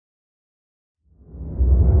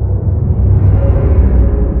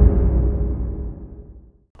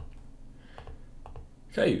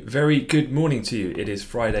Okay, very good morning to you. It is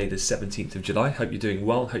Friday the 17th of July. Hope you're doing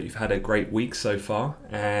well. Hope you've had a great week so far.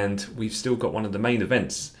 And we've still got one of the main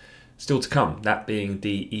events still to come, that being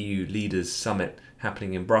the EU Leaders Summit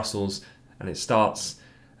happening in Brussels. And it starts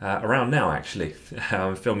around now, actually.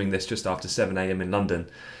 I'm filming this just after 7 a.m. in London.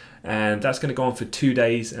 And that's going to go on for 2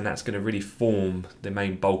 days, and that's going to really form the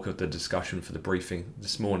main bulk of the discussion for the briefing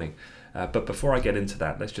this morning. But before I get into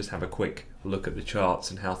that, let's just have a quick look at the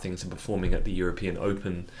charts and how things are performing at the European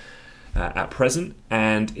Open at present.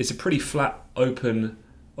 And it's a pretty flat open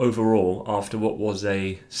overall after what was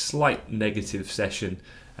a slight negative session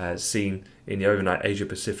seen in the overnight Asia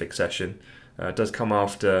Pacific session. It does come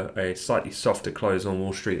after a slightly softer close on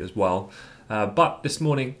Wall Street as well. But this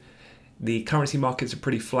morning, the currency markets are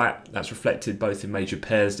pretty flat. That's reflected both in major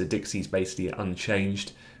pairs. The Dixie's basically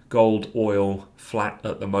unchanged. Gold, oil, flat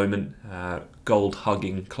at the moment. Gold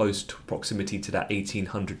hugging close to proximity to that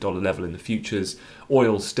 $1,800 level in the futures.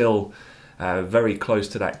 Oil still very close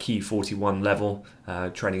to that key 41 level,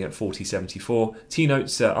 trading at 40.74.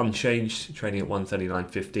 T-notes are unchanged, trading at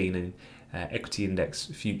 139.15, and equity index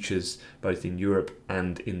futures, both in Europe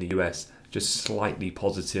and in the US, just slightly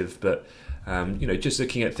positive. But just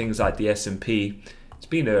looking at things like the S&P, it's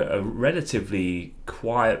been a relatively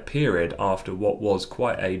quiet period after what was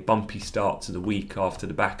quite a bumpy start to the week after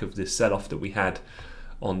the back of this sell-off that we had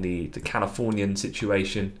on the Californian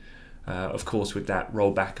situation. Of course, with that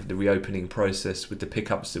rollback of the reopening process, with the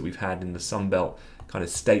pickups that we've had in the Sunbelt kind of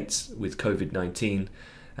states with COVID-19.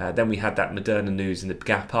 Then we had that Moderna news and the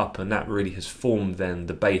gap up, and that really has formed then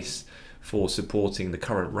the base for supporting the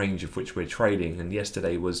current range of which we're trading. And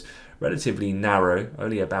yesterday was relatively narrow,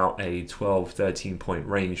 only about a 12-13 point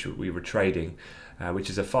range that we were trading,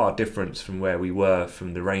 which is a far difference from where we were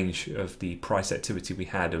from the range of the price activity we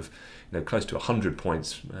had of close to 100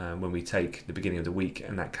 points when we take the beginning of the week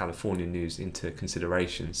and that California news into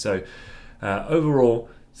consideration. So overall,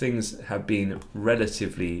 things have been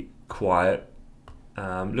relatively quiet.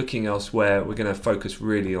 Looking elsewhere, we're going to focus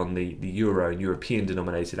really on the euro and European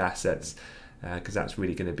denominated assets because that's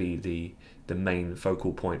really going to be the main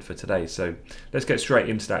focal point for today. So let's get straight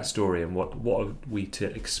into that story and what are we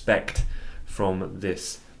to expect from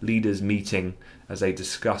this leaders meeting as they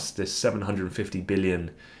discuss this 750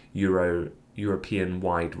 billion euro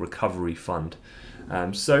European-wide recovery fund.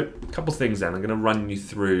 So a couple of things then. I'm going to run you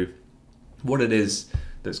through what it is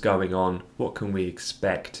that's going on, what can we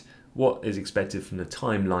expect, what is expected from the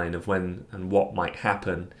timeline of when and what might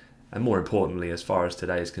happen, and more importantly, as far as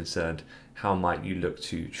today is concerned, how might you look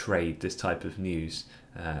to trade this type of news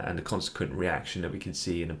and the consequent reaction that we can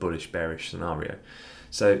see in a bullish bearish scenario.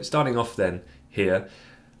 So starting off then here,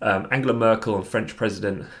 Angela Merkel and French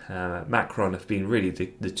President Macron have been really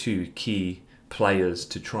the two key players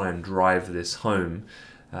to try and drive this home,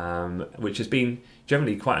 which has been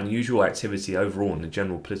generally quite unusual activity overall in the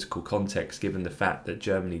general political context, given the fact that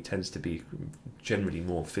Germany tends to be generally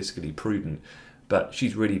more fiscally prudent. But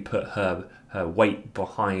she's really put her weight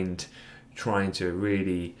behind trying to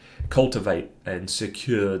really cultivate and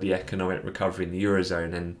secure the economic recovery in the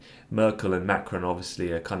Eurozone. And Merkel and Macron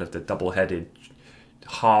obviously are kind of the double-headed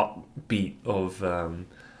heartbeat of,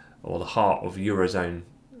 or the heart of Eurozone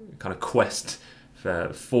kind of quest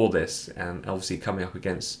for this, and obviously coming up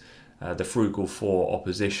against the frugal four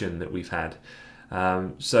opposition that we've had.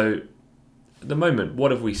 So at the moment,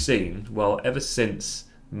 what have we seen? Well, ever since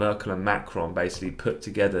Merkel and Macron basically put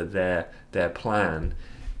together their plan,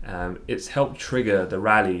 it's helped trigger the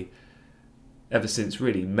rally ever since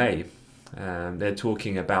really May. They're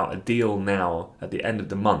talking about a deal now at the end of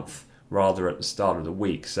the month rather at the start of the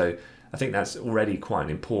week. So I think that's already quite an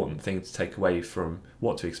important thing to take away from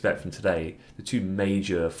what to expect from today. The two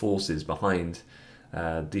major forces behind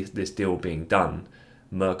this deal being done,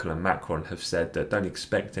 Merkel and Macron, have said that don't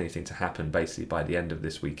expect anything to happen basically by the end of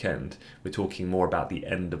this weekend. We're talking more about the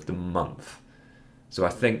end of the month. So I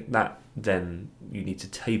think that then you need to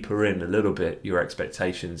taper in a little bit your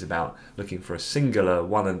expectations about looking for a singular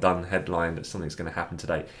one and done headline that something's going to happen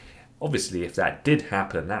today. Obviously, if that did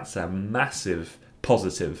happen, that's a massive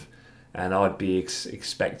positive, and I'd be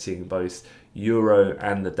expecting both Euro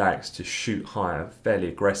and the DAX to shoot higher fairly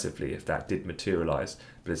aggressively if that did materialise,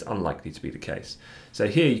 but it's unlikely to be the case. So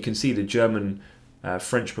here you can see the German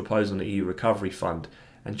French proposal on the EU Recovery Fund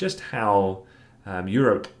and just how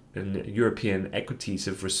Europe and European equities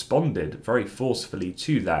have responded very forcefully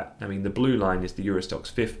to that. I mean, the blue line is the Eurostoxx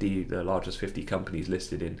 50, the largest 50 companies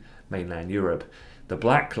listed in mainland Europe. The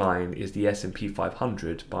black line is the S&P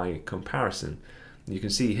 500 by comparison. You can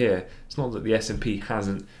see here, it's not that the S&P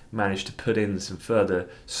hasn't managed to put in some further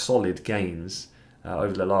solid gains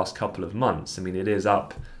over the last couple of months. I mean, it is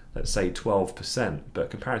up let's say 12%, but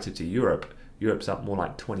comparative to Europe, Europe's up more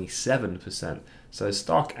like 27%. So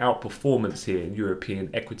stark outperformance here in European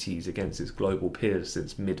equities against its global peers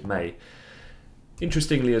since mid-May.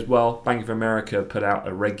 Interestingly as well, Bank of America put out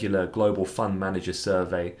a regular global fund manager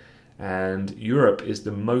survey, and Europe is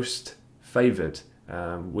the most favored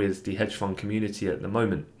with the hedge fund community at the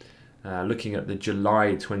moment. Looking at the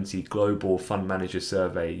July 20 global fund manager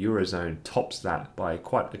survey, Eurozone tops that by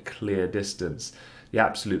quite a clear distance. The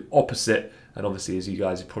absolute opposite, and obviously as you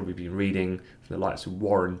guys have probably been reading, from the likes of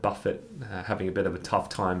Warren Buffett having a bit of a tough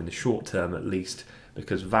time in the short term at least,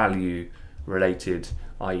 because value related,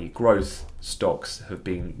 i.e. growth stocks, have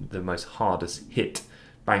been the most hardest hit.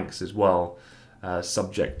 Banks as well,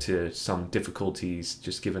 subject to some difficulties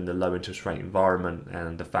just given the low interest rate environment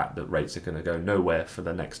and the fact that rates are going to go nowhere for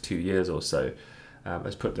the next 2 years or so,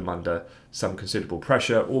 has put them under some considerable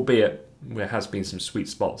pressure, albeit there has been some sweet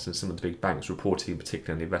spots in some of the big banks reporting,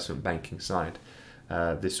 particularly on the investment banking side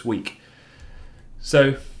this week.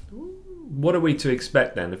 So what are we to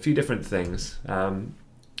expect then? A few different things.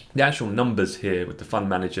 The actual numbers here with the fund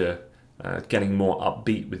manager getting more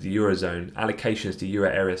upbeat with the Eurozone. Allocations to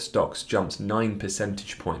Euro area stocks jumped 9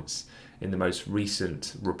 percentage points in the most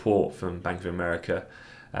recent report from Bank of America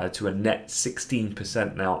to a net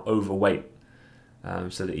 16% now overweight.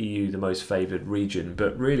 So the EU, the most favoured region.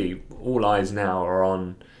 But really, all eyes now are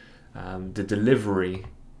on the delivery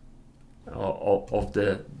of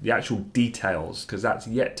the actual details, because that's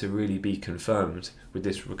yet to really be confirmed with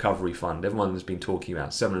this recovery fund. Everyone's been talking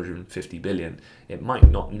about 750 billion. It might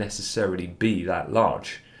not necessarily be that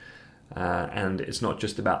large. And it's not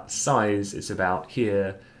just about size, it's about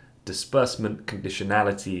here disbursement,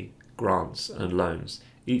 conditionality, grants and loans.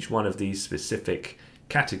 Each one of these specific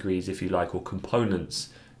categories, if you like, or components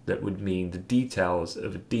that would mean the details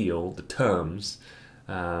of a deal, the terms.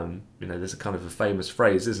 There's a kind of a famous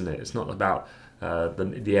phrase, isn't it? It's not about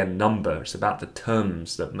the end number, it's about the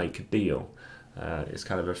terms that make a deal. It's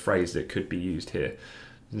kind of a phrase that could be used here.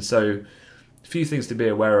 And so a few things to be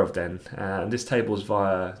aware of then. And this table is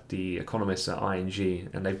via the economists at ING,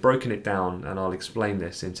 and they've broken it down, and I'll explain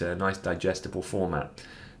this into a nice digestible format.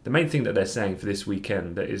 The main thing that they're saying for this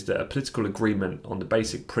weekend is that a political agreement on the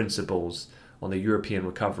basic principles on the European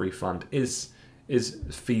Recovery Fund is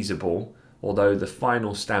feasible, although the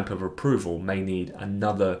final stamp of approval may need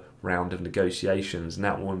another round of negotiations, and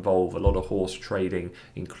that will involve a lot of horse trading,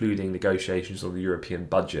 including negotiations on the European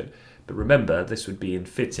budget. But remember, this would be in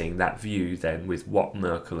fitting that view then with what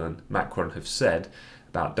Merkel and Macron have said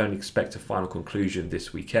about don't expect a final conclusion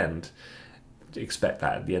this weekend, expect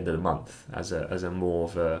that at the end of the month as a more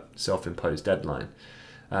of a self-imposed deadline.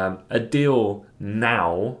 A deal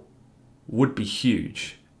now would be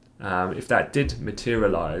huge. If that did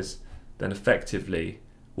materialize, then effectively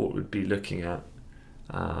what we'd be looking at,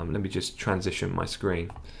 let me just transition my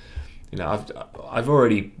screen. I've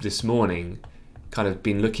already this morning kind of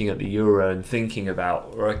been looking at the euro and thinking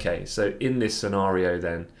about, okay, so in this scenario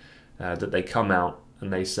then, that they come out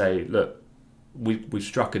and they say, look, we've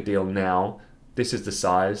struck a deal now, this is the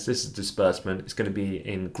size, this is disbursement, it's going to be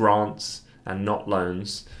in grants and not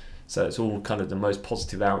loans, so it's all kind of the most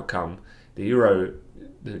positive outcome. The euro,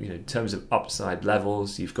 in terms of upside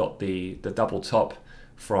levels, you've got the double top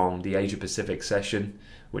from the Asia Pacific session,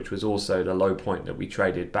 which was also the low point that we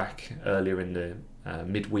traded back earlier in the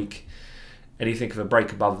midweek. Anything of a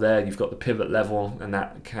break above there, you've got the pivot level and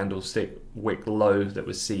that candlestick wick low that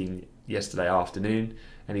was seen yesterday afternoon.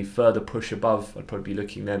 Any further push above, I'd probably be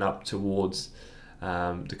looking then up towards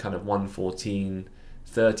the kind of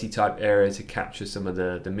 114.30 type area to capture some of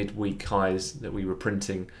the midweek highs that we were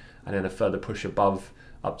printing, and then a further push above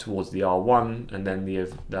up towards the R1, and then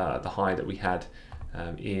the high that we had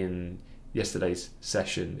in yesterday's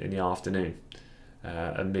session in the afternoon,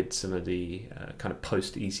 amid some of the kind of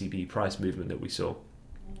post-ECB price movement that we saw.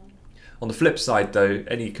 On the flip side though,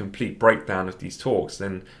 any complete breakdown of these talks,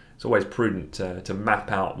 then it's always prudent to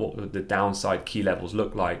map out what the downside key levels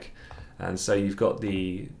look like. And so you've got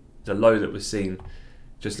the low that was seen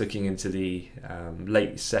just looking into the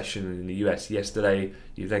late session in the US yesterday.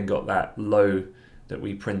 You've then got that low that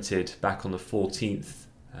we printed back on the 14th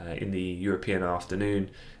in the European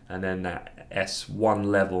afternoon, and then that S1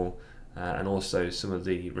 level, and also some of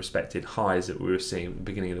the respected highs that we were seeing at the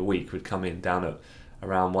beginning of the week would come in down at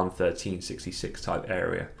around 113.66 type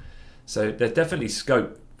area. So there's definitely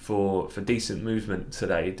scope for decent movement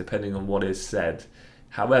today, depending on what is said.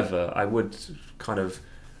 However, I would kind of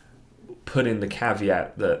put in the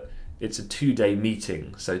caveat that it's a 2-day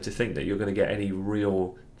meeting, so to think that you're going to get any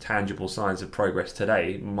real tangible signs of progress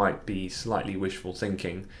today might be slightly wishful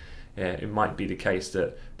thinking. it might be the case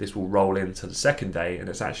that this will roll into the second day, and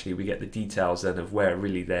it's actually we get the details then of where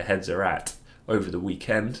really their heads are at over the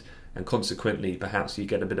weekend, and consequently perhaps you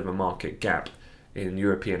get a bit of a market gap in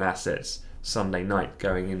European assets Sunday night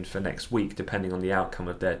going in for next week, depending on the outcome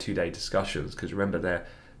of their 2-day discussions, because remember they're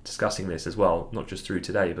discussing this as well, not just through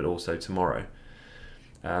today but also tomorrow.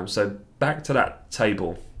 So back to that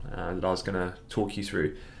table that I was going to talk you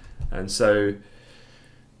through. And so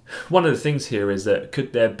one of the things here is that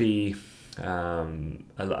could there be a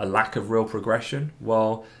lack of real progression?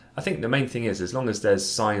 Well, I think the main thing is as long as there's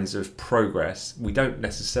signs of progress, we don't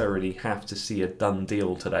necessarily have to see a done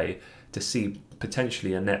deal today to see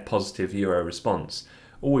potentially a net positive euro response.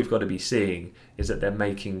 All we've got to be seeing is that they're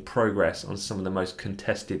making progress on some of the most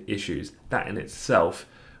contested issues. That in itself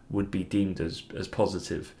would be deemed as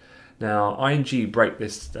positive. Now, ING break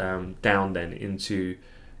this down then into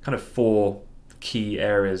kind of 4 key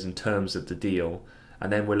areas in terms of the deal,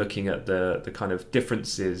 and then we're looking at the kind of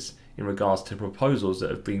differences in regards to proposals that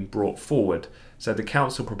have been brought forward. So the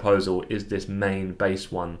council proposal is this main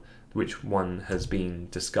base one, which one has been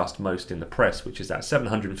discussed most in the press, which is that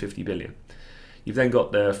 750 billion. You've then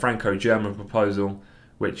got the Franco-German proposal,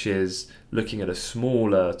 which is looking at a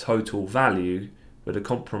smaller total value, with a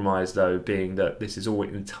compromise though being that this is all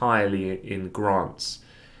entirely in grants,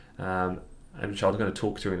 and which I'm going to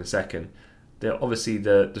talk to in a second. Obviously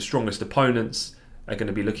the strongest opponents are going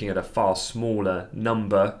to be looking at a far smaller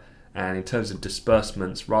number, and in terms of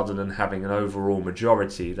disbursements, rather than having an overall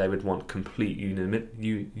majority, they would want complete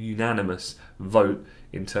unanimous vote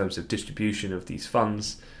in terms of distribution of these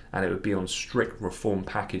funds, and it would be on strict reform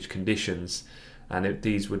package conditions, and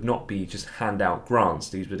these would not be just handout grants,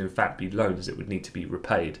 these would in fact be loans that would need to be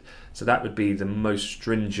repaid. So that would be the most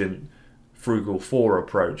stringent frugal four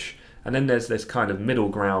approach. And then there's this kind of middle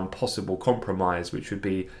ground possible compromise, which would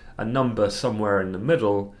be a number somewhere in the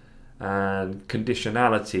middle and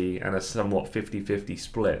conditionality and a somewhat 50-50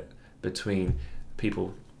 split between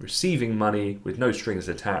people receiving money with no strings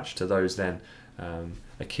attached to those then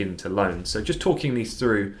akin to loans. So just talking these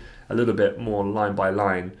through a little bit more line by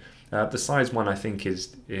line. The size one I think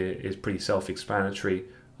is pretty self-explanatory.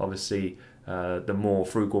 Obviously, the more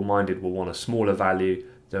frugal-minded will want a smaller value.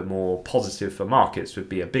 The more positive for markets would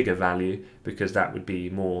be a bigger value, because that would be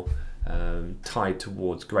more tied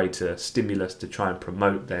towards greater stimulus to try and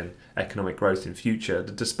promote then economic growth in future.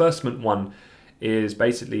 The disbursement one is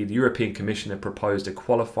basically the European Commission have proposed a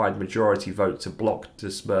qualified majority vote to block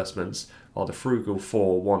disbursements, while the frugal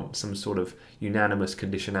four want some sort of unanimous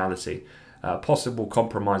conditionality. Possible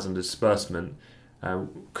compromise on disbursement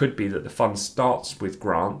could be that the fund starts with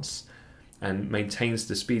grants and maintains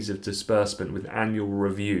the speeds of disbursement with annual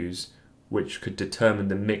reviews, which could determine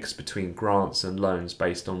the mix between grants and loans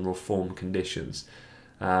based on reform conditions.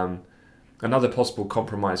 Another possible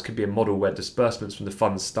compromise could be a model where disbursements from the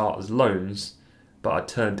fund start as loans but are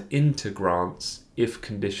turned into grants if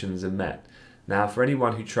conditions are met. Now, for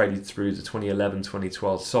anyone who traded through the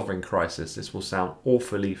 2011-2012 sovereign crisis, this will sound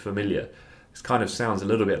awfully familiar. This kind of sounds a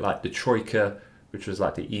little bit like the Troika, which was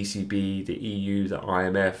like the ECB, the EU, the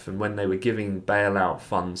IMF, and when they were giving bailout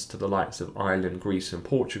funds to the likes of Ireland, Greece and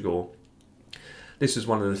Portugal, this was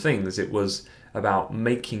one of the things. It was about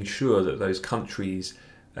making sure that those countries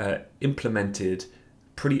implemented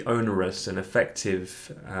pretty onerous and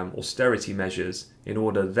effective austerity measures in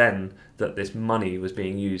order then that this money was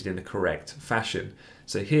being used in the correct fashion.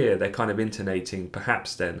 So here they're kind of intonating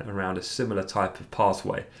perhaps then around a similar type of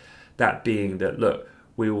pathway. That being that, look,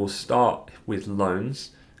 we will start with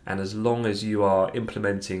loans, and as long as you are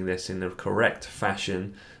implementing this in the correct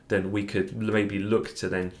fashion, then we could maybe look to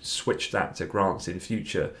then switch that to grants in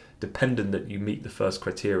future, dependent that you meet the first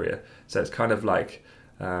criteria. So it's kind of like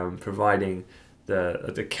providing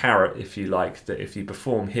the carrot, if you like, that if you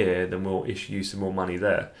perform here, then we'll issue you some more money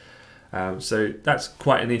there. So that's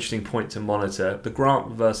quite an interesting point to monitor. The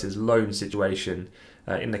grant versus loan situation.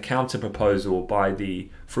 In the counter proposal by the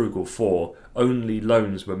Frugal Four, only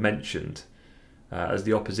loans were mentioned, as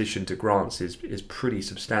the opposition to grants is pretty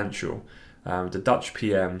substantial. The Dutch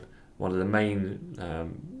PM, one of the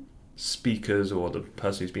main speakers, or the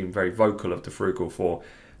person who's been very vocal of the Frugal Four,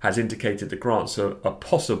 has indicated that grants are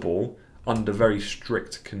possible under very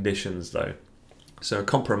strict conditions though. So a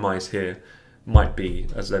compromise here might be,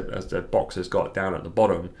 as the box has got down at the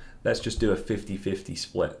bottom, let's just do a 50-50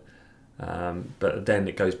 split. But then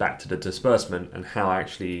it goes back to the disbursement and how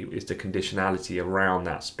actually is the conditionality around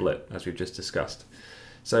that split, as we've just discussed.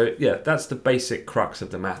 So yeah, that's the basic crux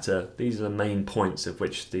of the matter. These are the main points of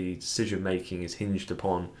which the decision making is hinged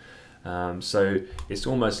upon. So it's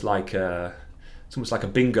almost like a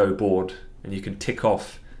bingo board, and you can tick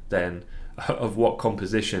off then of what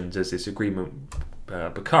composition does this agreement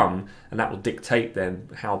become, and that will dictate then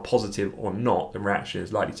how positive or not the reaction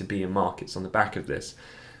is likely to be in markets on the back of this.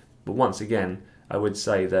 But once again, I would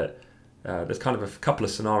say that there's kind of a couple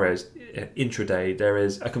of scenarios. Intraday, there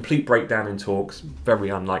is a complete breakdown in talks, very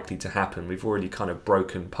unlikely to happen. We've already kind of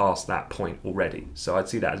broken past that point already. So I'd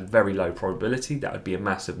see that as very low probability. That would be a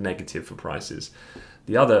massive negative for prices.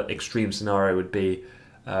 The other extreme scenario would be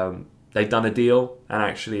they've done a deal and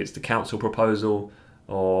actually it's the council proposal,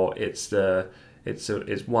 or it's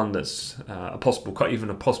one that's even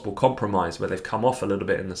a possible compromise where they've come off a little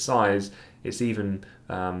bit in the size. It's even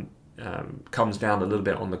comes down a little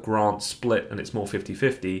bit on the grant split and it's more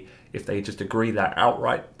 50-50. If they just agree that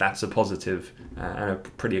outright, that's a positive and a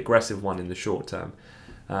pretty aggressive one in the short term.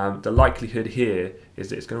 The likelihood here is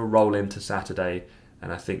that it's going to roll into Saturday,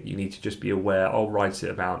 and I think you need to just be aware. I'll write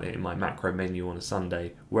about it in my macro menu on a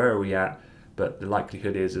Sunday. Where are we at? But the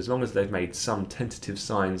likelihood is, as long as they've made some tentative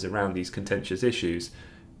signs around these contentious issues,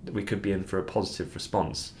 we could be in for a positive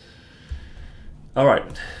response. All right,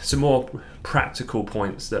 some more practical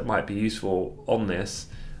points that might be useful on this.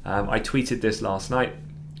 I tweeted this last night.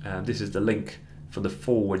 This is the link for the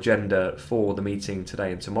full agenda for the meeting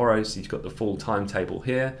today and tomorrow. So you've got the full timetable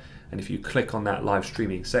here. And if you click on that live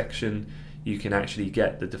streaming section, you can actually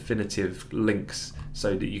get the definitive links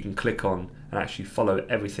so that you can click on and actually follow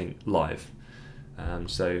everything live.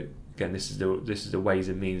 So again, this is the ways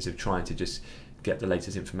and means of trying to just get the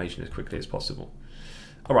latest information as quickly as possible.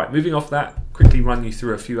 All right, moving off that, quickly run you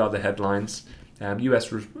through a few other headlines.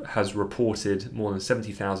 US has reported more than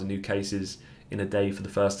 70,000 new cases in a day for the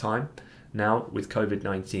first time now with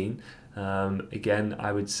COVID-19. Again,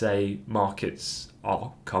 I would say markets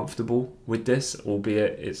are comfortable with this,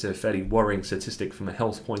 albeit it's a fairly worrying statistic from a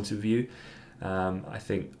health point of view. I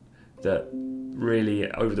think that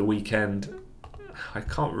really over the weekend, I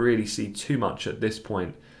can't really see too much at this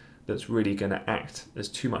point that's really going to act as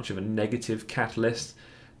too much of a negative catalyst.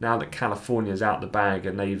 Now that California's out the bag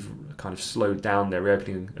and they've kind of slowed down their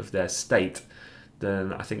reopening of their state,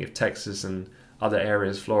 then I think if Texas and other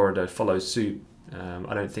areas, Florida, follow suit,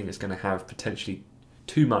 I don't think it's going to have potentially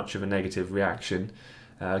too much of a negative reaction,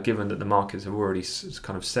 given that the markets are already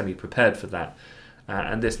kind of semi-prepared for that.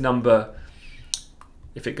 And this number,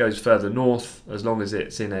 if it goes further north, as long as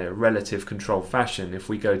it's in a relative controlled fashion, if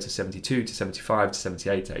we go to 72 to 75 to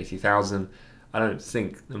 78 to 80,000, I don't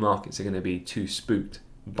think the markets are going to be too spooked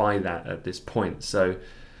by that at this point. So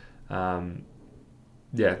on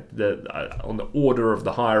the order of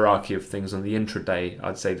the hierarchy of things on the intraday,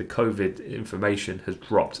 I'd say the COVID information has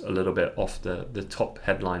dropped a little bit off the top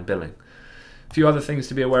headline billing. A few other things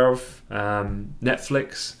to be aware of.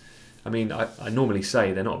 Netflix, I mean, I normally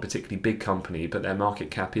say they're not a particularly big company, but their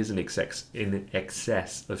market cap is in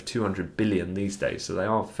excess of 200 billion these days, so they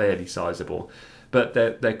are fairly sizable. But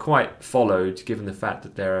they're quite followed, given the fact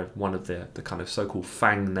that they're one of the kind of so-called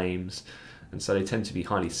FANG names, and so they tend to be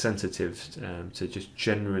highly sensitive to just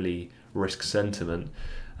generally risk sentiment.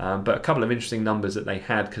 But a couple of interesting numbers that they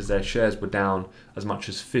had, because their shares were down as much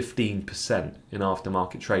as 15% in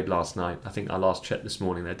aftermarket trade last night. I think I last checked this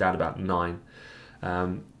morning, they're down about 9%.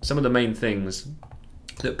 Some of the main things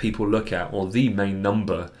that people look at, or the main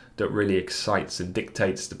number that really excites and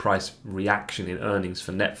dictates the price reaction in earnings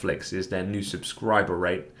for Netflix, is their new subscriber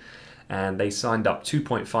rate. And they signed up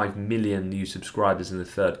 2.5 million new subscribers in the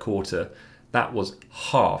third quarter. That was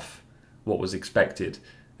half what was expected.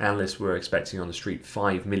 Analysts were expecting on the street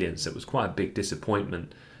 5 million, so it was quite a big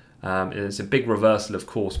disappointment. And it's a big reversal, of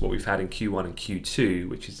course, what we've had in Q1 and Q2,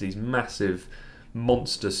 which is these massive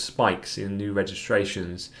monster spikes in new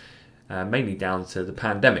registrations, mainly down to the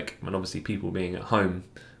pandemic, and obviously people being at home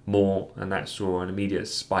more, and that saw an immediate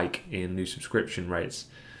spike in new subscription rates.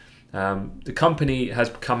 The company has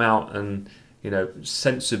come out and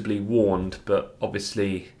sensibly warned, but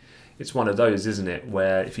obviously it's one of those, isn't it,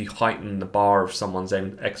 where if you heighten the bar of someone's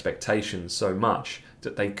own expectations so much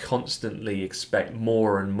that they constantly expect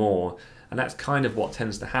more and more, and that's kind of what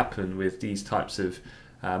tends to happen with these types of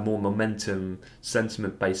more momentum,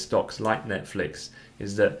 sentiment-based stocks like Netflix,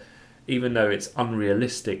 is that even though it's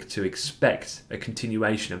unrealistic to expect a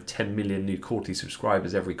continuation of 10 million new quarterly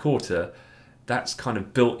subscribers every quarter, that's kind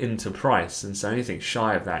of built into price, and so anything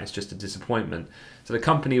shy of that is just a disappointment. So the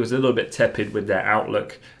company was a little bit tepid with their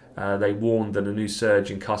outlook. They warned that a new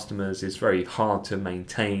surge in customers is very hard to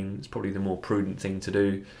maintain. It's probably the more prudent thing to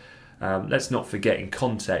do. Let's not forget, in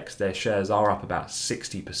context, their shares are up about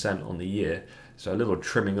 60% on the year, so a little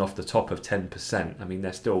trimming off the top of 10%. I mean,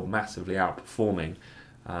 they're still massively outperforming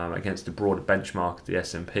against the broader benchmark, the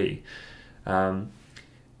S&P.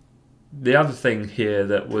 The other thing here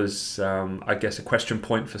that was, I guess, a question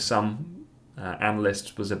point for some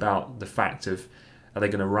analysts was about the fact of, are they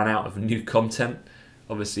going to run out of new content?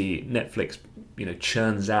 Obviously, Netflix,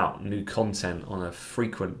 churns out new content on a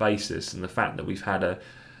frequent basis, and the fact that we've had a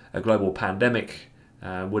global pandemic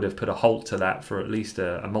would have put a halt to that for at least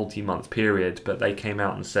a multi-month period. But they came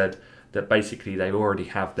out and said that basically they already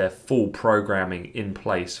have their full programming in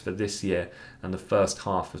place for this year and the first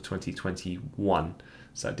half of 2021.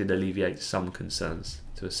 So that did alleviate some concerns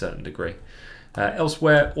to a certain degree.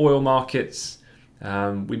 Elsewhere, oil markets,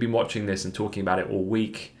 we've been watching this and talking about it all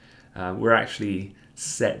week. We're actually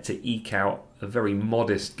set to eke out a very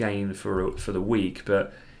modest gain for the week,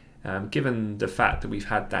 but given the fact that we've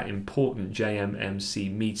had that important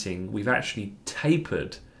JMMC meeting, we've actually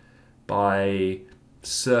tapered by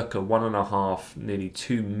circa 1.5, nearly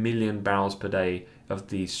 2 million barrels per day of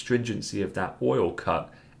the stringency of that oil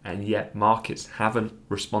cut, and yet markets haven't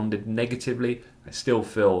responded negatively. I still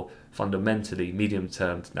feel fundamentally medium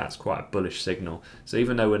term that's quite a bullish signal. So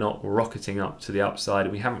even though we're not rocketing up to the upside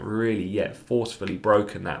and we haven't really yet forcefully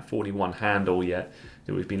broken that 41 handle yet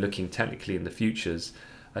that we've been looking technically in the futures,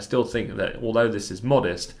 I still think that although this is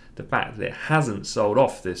modest, the fact that it hasn't sold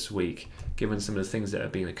off this week, given some of the things that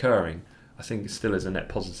have been occurring, I think it still is a net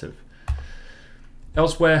positive.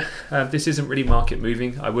 Elsewhere, this isn't really market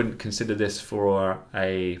moving. I wouldn't consider this for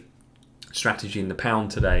a strategy in the pound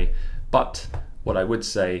today, but what I would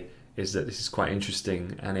say is that this is quite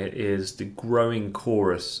interesting, and it is the growing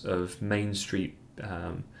chorus of Main Street,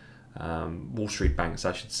 Wall Street banks,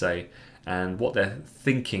 I should say, and what they're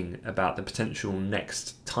thinking about the potential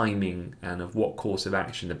next timing and of what course of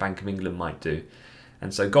action the Bank of England might do.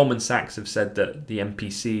 And so Goldman Sachs have said that the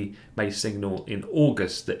MPC may signal in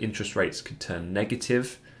August that interest rates could turn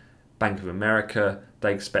negative. Bank of America,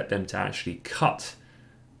 they expect them to actually cut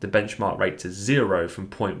the benchmark rate to 0 from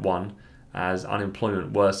 0.1 as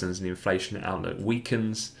unemployment worsens and the inflation outlook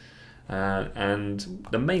weakens. And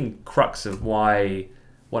the main crux of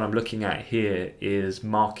what I'm looking at here is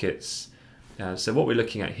markets. So what we're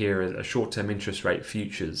looking at here is a short-term interest rate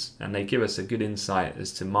futures, and they give us a good insight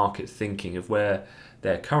as to market thinking of where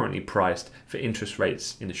they're currently priced for interest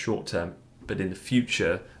rates in the short term, but in the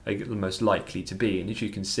future are the most likely to be. And as you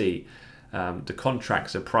can see, the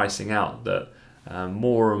contracts are pricing out that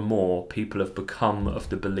more and more people have become of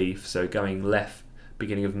the belief, so going left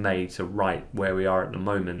beginning of May to right where we are at the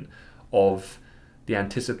moment, of the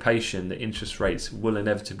anticipation that interest rates will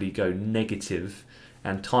inevitably go negative.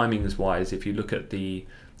 And timings wise, if you look at the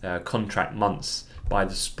contract months, by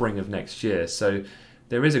the spring of next year. So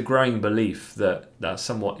there is a growing belief that that's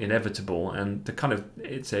somewhat inevitable, and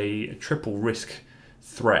it's a triple risk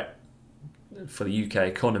threat for the UK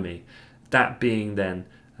economy. That being then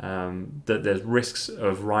that there's risks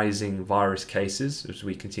of rising virus cases as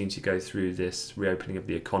we continue to go through this reopening of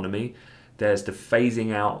the economy. There's the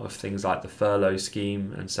phasing out of things like the furlough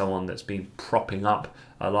scheme and so on that's been propping up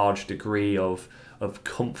a large degree of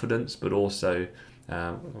confidence, but also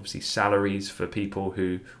obviously salaries for people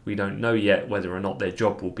who we don't know yet whether or not their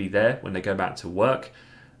job will be there when they go back to work.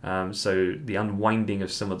 So the unwinding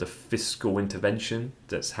of some of the fiscal intervention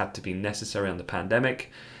that's had to be necessary on the pandemic.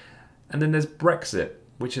 And then there's Brexit,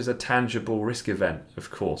 which is a tangible risk event, of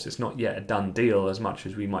course. It's not yet a done deal, as much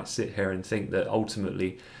as we might sit here and think that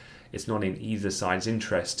ultimately it's not in either side's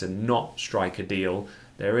interest to not strike a deal.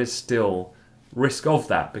 There is still risk of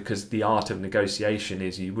that, because the art of negotiation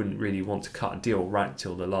is you wouldn't really want to cut a deal right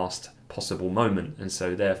till the last possible moment, and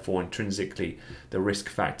so therefore intrinsically the risk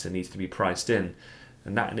factor needs to be priced in.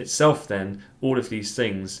 And that in itself, then, all of these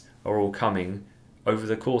things are all coming over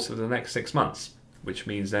the course of the next 6 months, which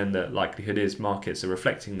means then that likelihood is markets are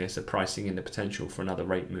reflecting this, are pricing in the potential for another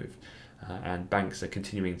rate move, and banks are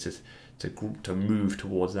continuing to move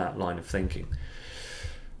towards that line of thinking.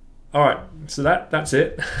 All right, so that's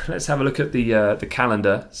it. Let's have a look at the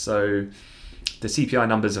calendar. So the CPI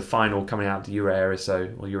numbers are final coming out of the Euro area,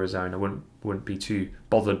 or Eurozone. I wouldn't be too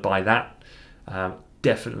bothered by that.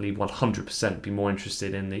 Definitely 100% be more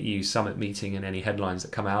interested in the EU summit meeting and any headlines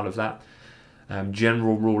that come out of that.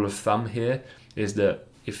 General rule of thumb here is that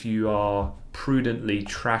if you are prudently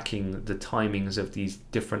tracking the timings of these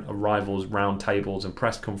different arrivals, roundtables and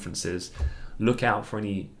press conferences, look out for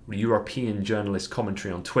any European journalist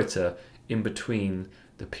commentary on Twitter in between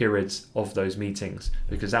the periods of those meetings,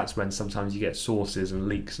 because that's when sometimes you get sources and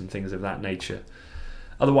leaks and things of that nature.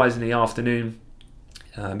 Otherwise, in the afternoon,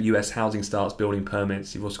 US housing starts, building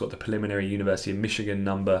permits. You've also got the preliminary University of Michigan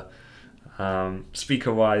number.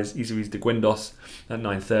 Speaker-wise, Isabel de Guindos at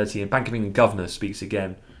 9:30, and Bank of England Governor speaks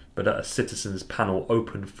again, but at a citizens panel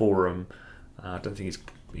open forum. I don't think he's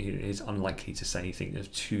is unlikely to say anything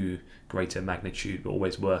of too greater magnitude, but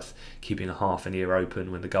always worth keeping a half an ear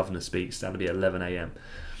open when the governor speaks. That'll be 11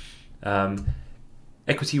 a.m.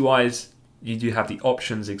 Equity wise, you do have the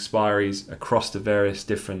options expiries across the various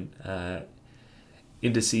different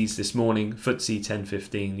indices this morning. FTSE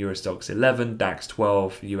 1015, Eurostoxx 11, DAX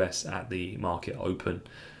 12, US at the market open.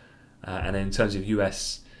 And then in terms of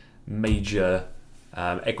US major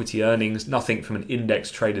equity earnings, nothing from an index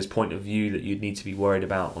trader's point of view that you'd need to be worried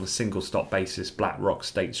about on a single stock basis. BlackRock,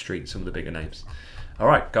 State Street, some of the bigger names. All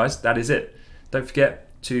right, guys, that is it. Don't forget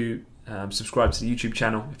to subscribe to the YouTube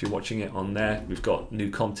channel if you're watching it on there. We've got new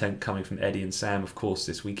content coming from Eddie and Sam, of course,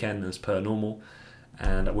 this weekend as per normal.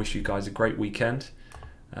 And I wish you guys a great weekend.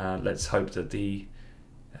 Let's hope that the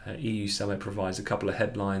EU summit provides a couple of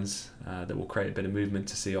headlines that will create a bit of movement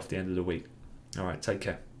to see off the end of the week. All right, take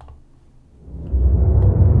care.